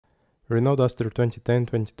Renault Duster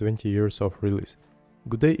 2010-2020 years of release.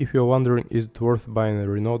 Good day. If you're wondering is it worth buying a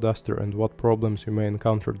Renault Duster and what problems you may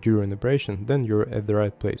encounter during operation, then you're at the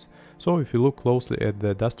right place. So if you look closely at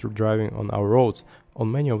the Duster driving on our roads,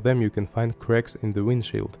 on many of them you can find cracks in the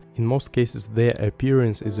windshield. In most cases their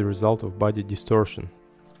appearance is a result of body distortion.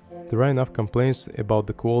 There are enough complaints about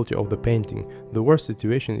the quality of the painting. The worst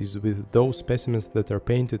situation is with those specimens that are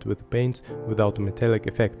painted with paints without a metallic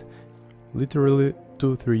effect. Literally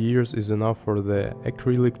 2-3 years is enough for the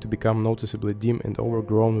acrylic to become noticeably dim and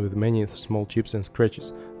overgrown with many small chips and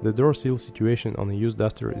scratches. The door seal situation on a used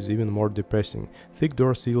Duster is even more depressing. Thick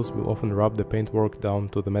door seals will often rub the paintwork down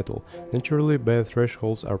to the metal. Naturally, bad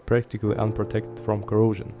thresholds are practically unprotected from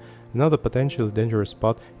corrosion. Another potentially dangerous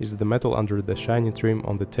spot is the metal under the shiny trim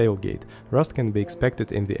on the tailgate. Rust can be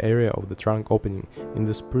expected in the area of the trunk opening. In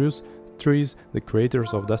the spruce trees, the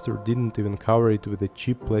creators of Duster didn't even cover it with a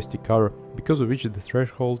cheap plastic cover, because of which the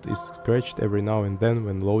threshold is scratched every now and then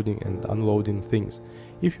when loading and unloading things.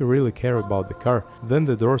 If you really care about the car, then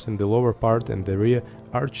the doors in the lower part and the rear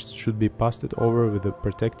arches should be pasted over with a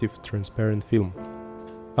protective transparent film.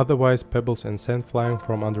 Otherwise, pebbles and sand flying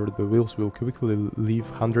from under the wheels will quickly leave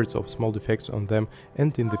hundreds of small defects on them,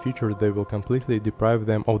 and in the future they will completely deprive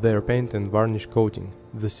them of their paint and varnish coating.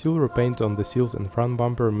 The silver paint on the seals and front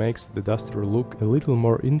bumper makes the Duster look a little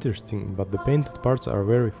more interesting, but the painted parts are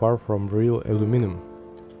very far from real aluminum.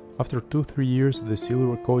 After 2-3 years the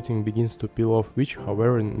silver coating begins to peel off, which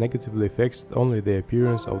however negatively affects only the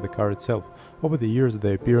appearance of the car itself. Over the years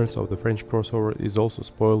the appearance of the French crossover is also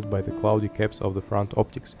spoiled by the cloudy caps of the front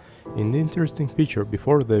optics. An interesting feature: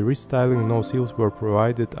 before the restyling no seals were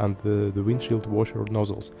provided under the windshield washer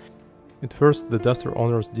nozzles. At first the Duster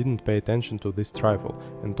owners didn't pay attention to this trifle,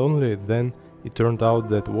 and only then it turned out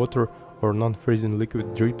that water or non-freezing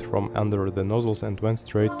liquid dripped from under the nozzles and went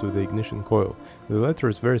straight to the ignition coil. The latter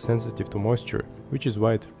is very sensitive to moisture, which is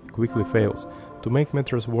why it quickly fails. To make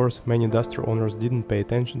matters worse, many Duster owners didn't pay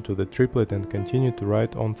attention to the triplet and continued to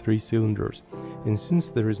ride on 3 cylinders. And since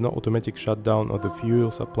there is no automatic shutdown of the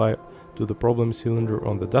fuel supply to the problem cylinder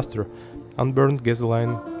on the Duster, unburned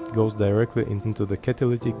gasoline goes directly into the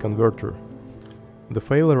catalytic converter. The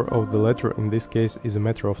failure of the latter in this case is a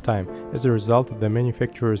matter of time. As a result, the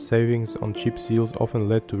manufacturer's savings on cheap seals often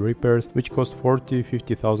led to repairs which cost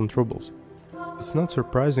 40–50,000 rubles. It's not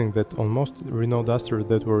surprising that on most Renault Duster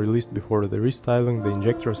that were released before the restyling, the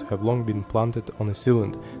injectors have long been planted on a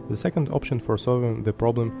cylinder. The second option for solving the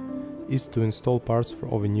problem is to install parts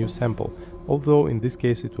of a new sample, although in this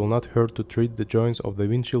case it will not hurt to treat the joints of the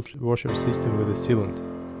windshield washer system with a sealant.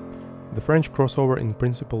 The French crossover in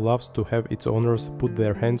principle loves to have its owners put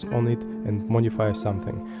their hands on it and modify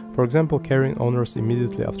something. For example, carrying owners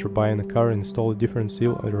immediately after buying a car install a different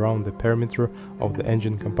seal around the perimeter of the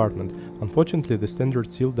engine compartment. Unfortunately, the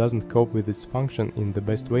standard seal doesn't cope with its function in the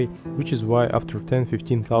best way, which is why after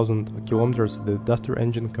 10–15,000 kilometers the Duster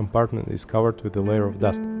engine compartment is covered with a layer of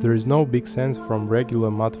dust. There is no big sense from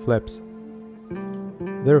regular mud flaps.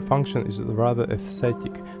 Their function is rather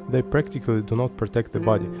aesthetic. They practically do not protect the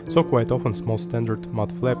body, so quite often small standard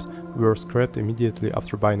mud flaps were scrapped immediately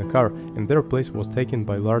after buying a car, and their place was taken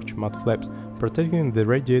by large mud flaps. Protecting the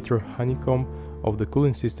radiator honeycomb of the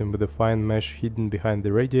cooling system with a fine mesh hidden behind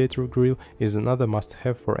the radiator grille is another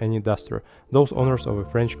must-have for any Duster. Those owners of a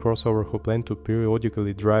French crossover who plan to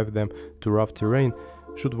periodically drive them to rough terrain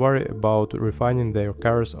should worry about refining their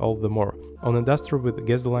cars all the more. On a Duster with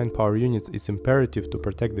gasoline power units, it's imperative to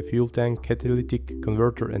protect the fuel tank, catalytic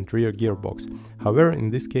converter and rear gearbox. However, in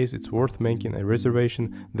this case it's worth making a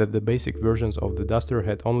reservation that the basic versions of the Duster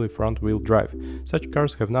had only front-wheel drive. Such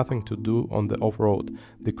cars have nothing to do on the off-road.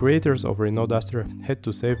 The creators of Renault Duster had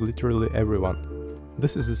to save literally everyone.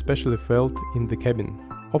 This is especially felt in the cabin.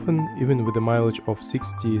 Often, even with a mileage of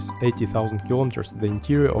 60–80,000 kilometers, the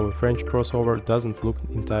interior of a French crossover doesn't look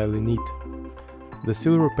entirely neat. The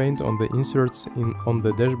silver paint on the inserts on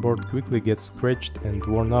the dashboard quickly gets scratched and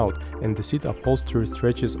worn out, and the seat upholstery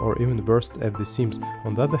stretches or even bursts at the seams.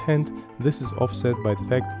 On the other hand, this is offset by the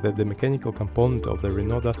fact that the mechanical component of the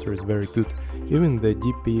Renault Duster is very good. Even the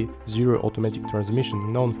DP0 automatic transmission,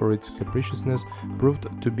 known for its capriciousness, proved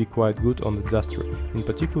to be quite good on the Duster, in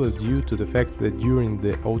particular due to the fact that during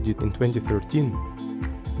the audit in 2013,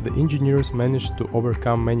 the engineers managed to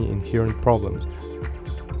overcome many inherent problems.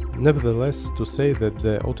 Nevertheless, to say that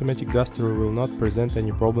the automatic Duster will not present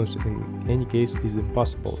any problems in any case is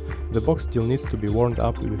impossible. The box still needs to be warmed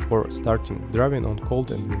up before starting. Driving on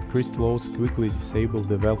cold and increased loads quickly disable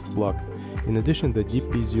the valve plug. In addition, the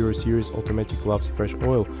DP0 series automatic loves fresh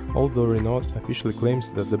oil, although Renault officially claims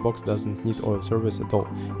that the box doesn't need oil service at all.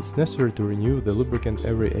 It's necessary to renew the lubricant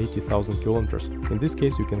every 80,000 kilometers. In this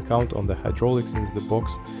case, you can count on the hydraulics in the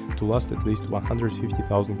box to last at least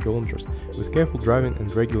 150,000 kilometers. With careful driving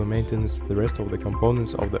and regular maintenance, the rest of the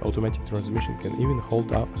components of the automatic transmission can even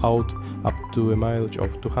hold out up to a mileage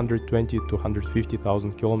of 220,000 to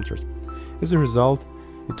 150,000 kilometers. As a result,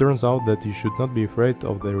 it turns out that you should not be afraid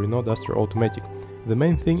of the Renault Duster Automatic. The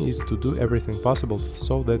main thing is to do everything possible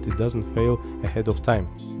so that it doesn't fail ahead of time.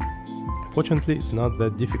 Fortunately, it's not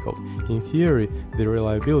that difficult. In theory, the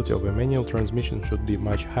reliability of a manual transmission should be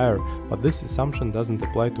much higher, but this assumption doesn't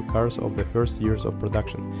apply to cars of the first years of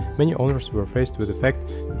production. Many owners were faced with the fact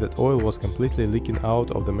that oil was completely leaking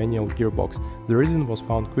out of the manual gearbox. The reason was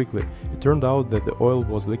found quickly. It turned out that the oil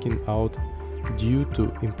was leaking out due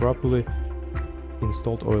to improperly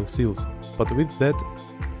installed oil seals. But with that,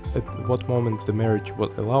 at what moment the marriage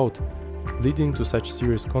was allowed, leading to such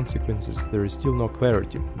serious consequences, there is still no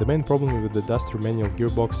clarity. The main problem with the Duster manual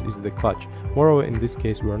gearbox is the clutch. Moreover, in this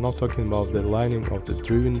case we are not talking about the lining of the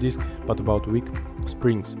driven disc, but about weak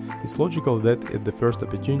springs. It's logical that at the first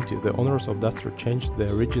opportunity the owners of Duster changed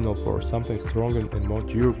the original for something stronger and more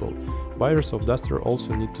durable. Buyers of Duster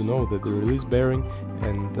also need to know that the release bearing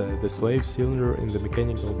and the slave cylinder in the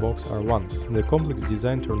mechanical box are one. The complex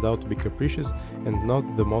design turned out to be capricious and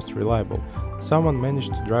not the most reliable. Someone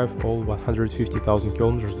managed to drive all 150,000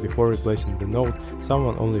 kilometers before replacing the node,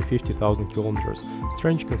 someone only 50,000 kilometers.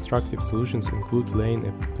 Strange constructive solutions include laying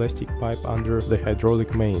a plastic pipe under the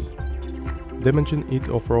hydraulic main. Damaging it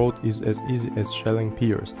off-road is as easy as shelling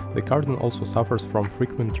piers. The cardan also suffers from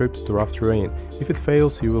frequent trips to rough terrain. If it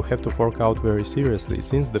fails, you will have to fork out very seriously,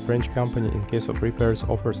 since the French company, in case of repairs,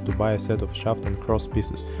 offers to buy a set of shaft and cross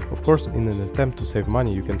pieces. Of course, in an attempt to save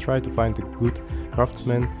money, you can try to find a good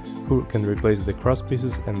craftsman who can replace the cross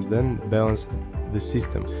pieces and then balance the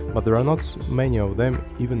system, but there are not many of them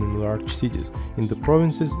even in large cities. In the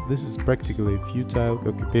provinces, this is practically a futile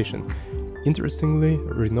occupation. Interestingly,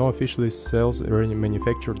 Renault officially sells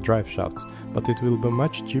manufactured drive shafts, but it will be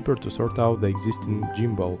much cheaper to sort out the existing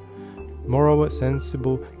gimbal. Moreover,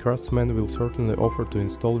 sensible craftsmen will certainly offer to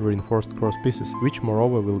install reinforced cross pieces, which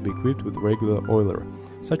moreover will be equipped with regular oiler.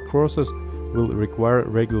 Such crosses will require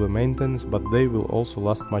regular maintenance, but they will also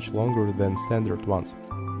last much longer than standard ones.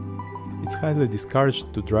 It's highly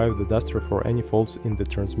discouraged to drive the Duster for any faults in the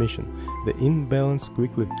transmission. The imbalance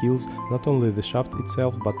quickly kills not only the shaft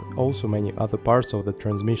itself, but also many other parts of the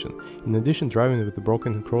transmission. In addition, driving with the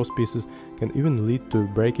broken cross pieces can even lead to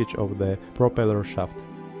breakage of the propeller shaft.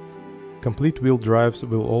 Complete wheel drives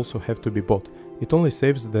will also have to be bought. It only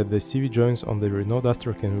saves that the CV joints on the Renault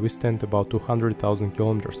Duster can withstand about 200,000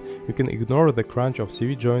 kilometers. You can ignore the crunch of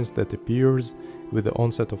CV joints that appears with the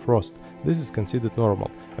onset of rust. This is considered normal.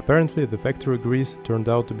 Apparently, the factory grease turned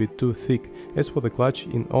out to be too thick. As for the clutch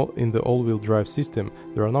in the all-wheel drive system,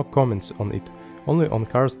 there are no comments on it. Only on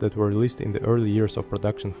cars that were released in the early years of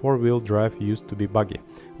production, four-wheel drive used to be buggy.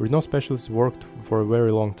 Renault specialists worked for a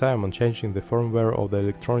very long time on changing the firmware of the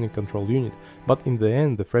electronic control unit, but in the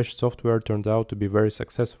end the fresh software turned out to be very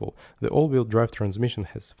successful. The all-wheel drive transmission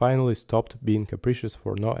has finally stopped being capricious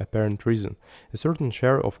for no apparent reason. A certain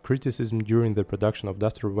share of criticism during the production of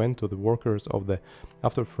Duster went to the workers of the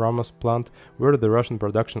Framos plant, where the Russian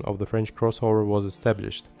production of the French crossover was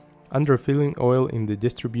established. Underfilling oil in the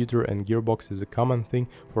distributor and gearbox is a common thing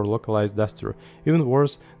for localized Duster. Even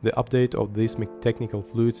worse, the update of these technical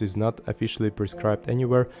fluids is not officially prescribed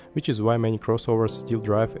anywhere, which is why many crossovers still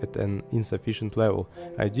drive at an insufficient level.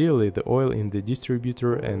 Ideally, the oil in the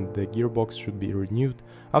distributor and the gearbox should be renewed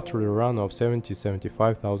after a run of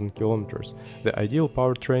 70–75,000 kilometers. The ideal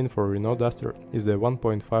powertrain for Renault Duster is a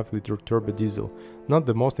 1.5-liter turbo diesel. Not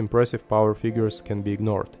the most impressive power figures can be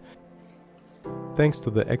ignored. Thanks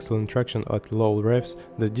to the excellent traction at low revs,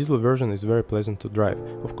 the diesel version is very pleasant to drive.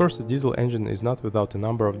 Of course, the diesel engine is not without a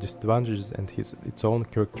number of disadvantages and its own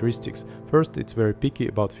characteristics. First, it's very picky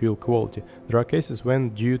about fuel quality. There are cases when,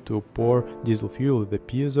 due to poor diesel fuel, the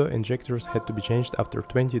piezo injectors had to be changed after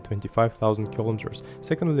 20–25,000 kilometers.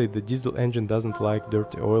 Secondly, the diesel engine doesn't like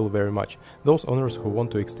dirty oil very much. Those owners who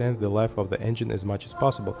want to extend the life of the engine as much as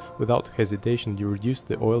possible, without hesitation you reduce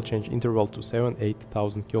the oil change interval to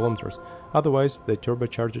 7–8,000 kilometers. Otherwise, the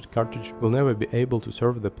turbocharged cartridge will never be able to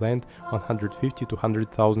serve the planned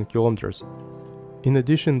 150–200,000 kilometers. In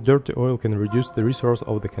addition, dirty oil can reduce the resource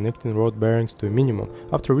of the connecting rod bearings to a minimum,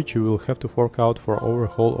 after which you will have to fork out for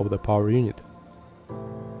overhaul of the power unit.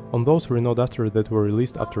 On those Renault Duster that were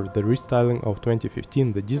released after the restyling of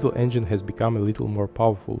 2015, the diesel engine has become a little more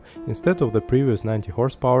powerful. Instead of the previous 90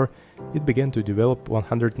 horsepower, it began to develop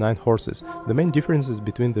 109 horses. The main differences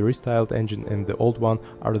between the restyled engine and the old one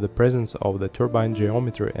are the presence of the turbine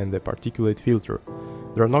geometry and the particulate filter.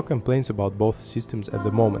 There are no complaints about both systems at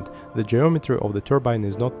the moment. The geometry of the turbine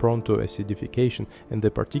is not prone to acidification, and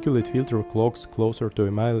the particulate filter clocks closer to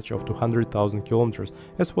a mileage of 200,000 km.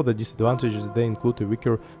 As for the disadvantages, they include a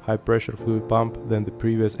weaker high-pressure fluid pump than the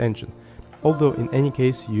previous engine. Although in any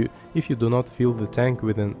case, if you do not fill the tank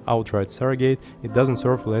with an outright surrogate, it doesn't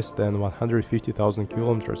serve less than 150,000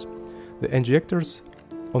 km. The injectors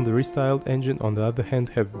on the restyled engine, on the other hand,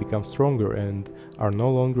 have become stronger and are no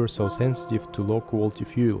longer so sensitive to low-quality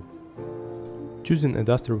fuel. Choosing a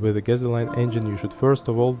Duster with a gasoline engine, you should first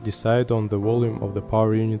of all decide on the volume of the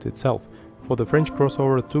power unit itself. For the French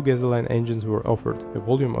crossover, two gasoline engines were offered, a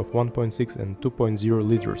volume of 1.6 and 2.0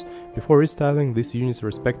 liters. Before restyling, these units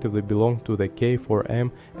respectively belonged to the K4M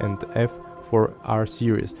and F4R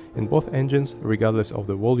series. In both engines, regardless of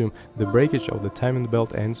the volume, the breakage of the timing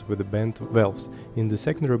belt ends with the bent valves. In the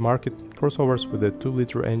secondary market, crossovers with a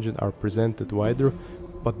 2-liter engine are presented wider,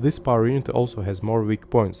 but this power unit also has more weak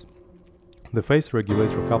points. The phase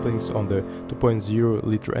regulator couplings on the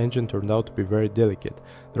 2.0-liter engine turned out to be very delicate.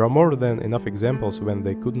 There are more than enough examples when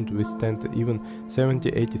they couldn't withstand even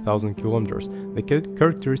 70–80,000 km. The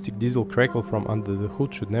characteristic diesel crackle from under the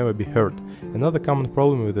hood should never be heard. Another common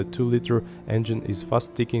problem with a 2-liter engine is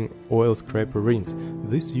fast-ticking oil scraper rings.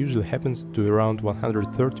 This usually happens to around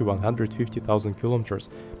 130–150,000 km.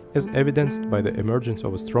 as evidenced by the emergence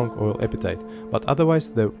of a strong oil appetite, but otherwise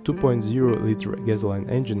the 2.0-liter gasoline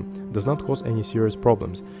engine does not cause any serious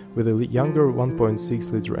problems. With a younger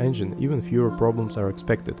 1.6-liter engine, even fewer problems are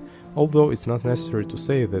expected, although it's not necessary to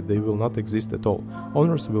say that they will not exist at all.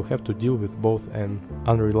 Owners will have to deal with both an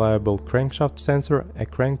unreliable crankshaft sensor, a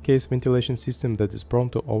crankcase ventilation system that is prone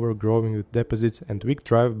to overgrowing with deposits, and weak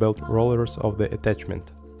drive belt rollers of the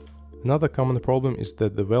attachment. Another common problem is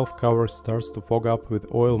that the valve cover starts to fog up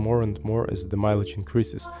with oil more and more as the mileage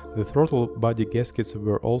increases. The throttle body gaskets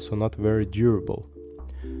were also not very durable.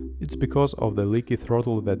 It's because of the leaky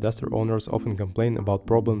throttle that Duster owners often complain about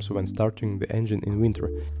problems when starting the engine in winter.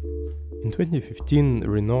 In 2015,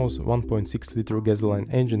 Renault's 1.6-liter gasoline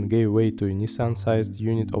engine gave way to a Nissan-sized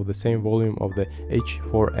unit of the same volume of the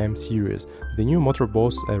H4M series. The new motor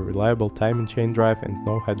boasts a reliable timing chain drive and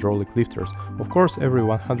no hydraulic lifters. Of course, every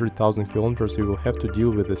 100,000 km you will have to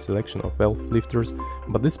deal with the selection of valve lifters,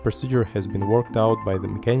 but this procedure has been worked out by the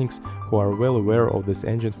mechanics who are well aware of this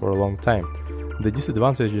engine for a long time. The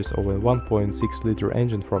disadvantages of a 1.6-liter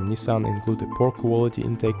engine from Nissan include a poor quality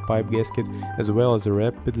intake pipe gasket as well as a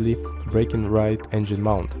rapidly breaking right engine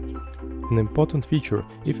mount. An important feature: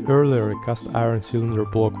 if earlier a cast iron cylinder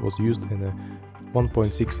block was used in a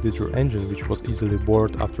 1.6-liter engine which was easily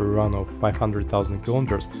bored after a run of 500,000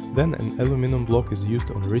 km, then an aluminum block is used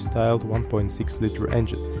on a restyled 1.6-liter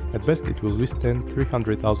engine. At best it will withstand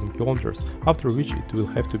 300,000 km, after which it will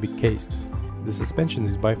have to be cased. The suspension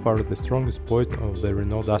is by far the strongest point of the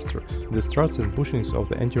Renault Duster. The struts and bushings of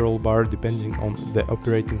the anti-roll bar, depending on the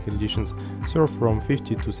operating conditions, serve from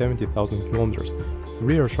 50 to 70,000 km.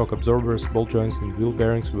 Rear shock absorbers, ball joints and wheel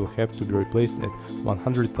bearings will have to be replaced at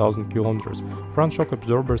 100,000 km. Front shock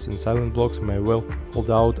absorbers and silent blocks may well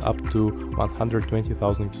hold out up to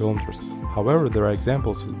 120,000 km. However, there are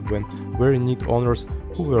examples when very neat owners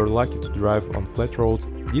who were lucky to drive on flat roads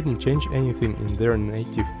didn't change anything in their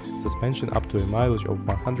native suspension up to a mileage of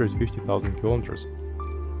 150,000 km.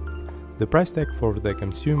 The price tag for the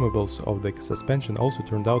consumables of the suspension also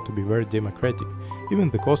turned out to be very democratic. Even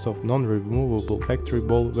the cost of non-removable factory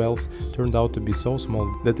ball valves turned out to be so small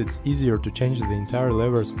that it's easier to change the entire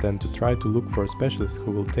levers than to try to look for a specialist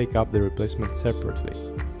who will take up the replacement separately.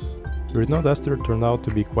 The Renault Duster turned out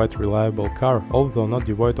to be quite a reliable car, although not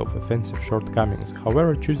devoid of offensive shortcomings.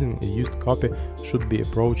 However, choosing a used copy should be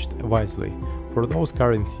approached wisely. For those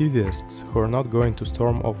car enthusiasts who are not going to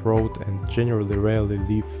storm off-road and generally rarely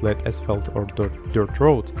leave flat asphalt or dirt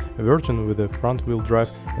roads, a version with a front-wheel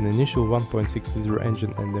drive, an initial 1.6-liter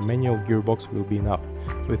engine and a manual gearbox will be enough.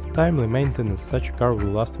 With timely maintenance, such a car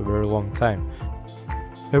will last a very long time.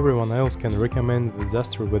 Everyone else can recommend the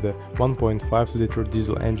Duster with a 1.5-liter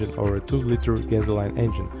diesel engine or a 2-liter gasoline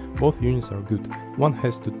engine. Both units are good. One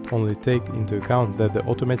has to only take into account that the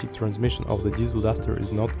automatic transmission of the diesel Duster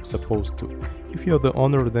is not supposed to. If you're the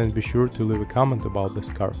owner, then be sure to leave a comment about this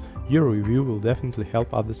car. Your review will definitely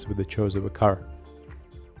help others with the choice of a car.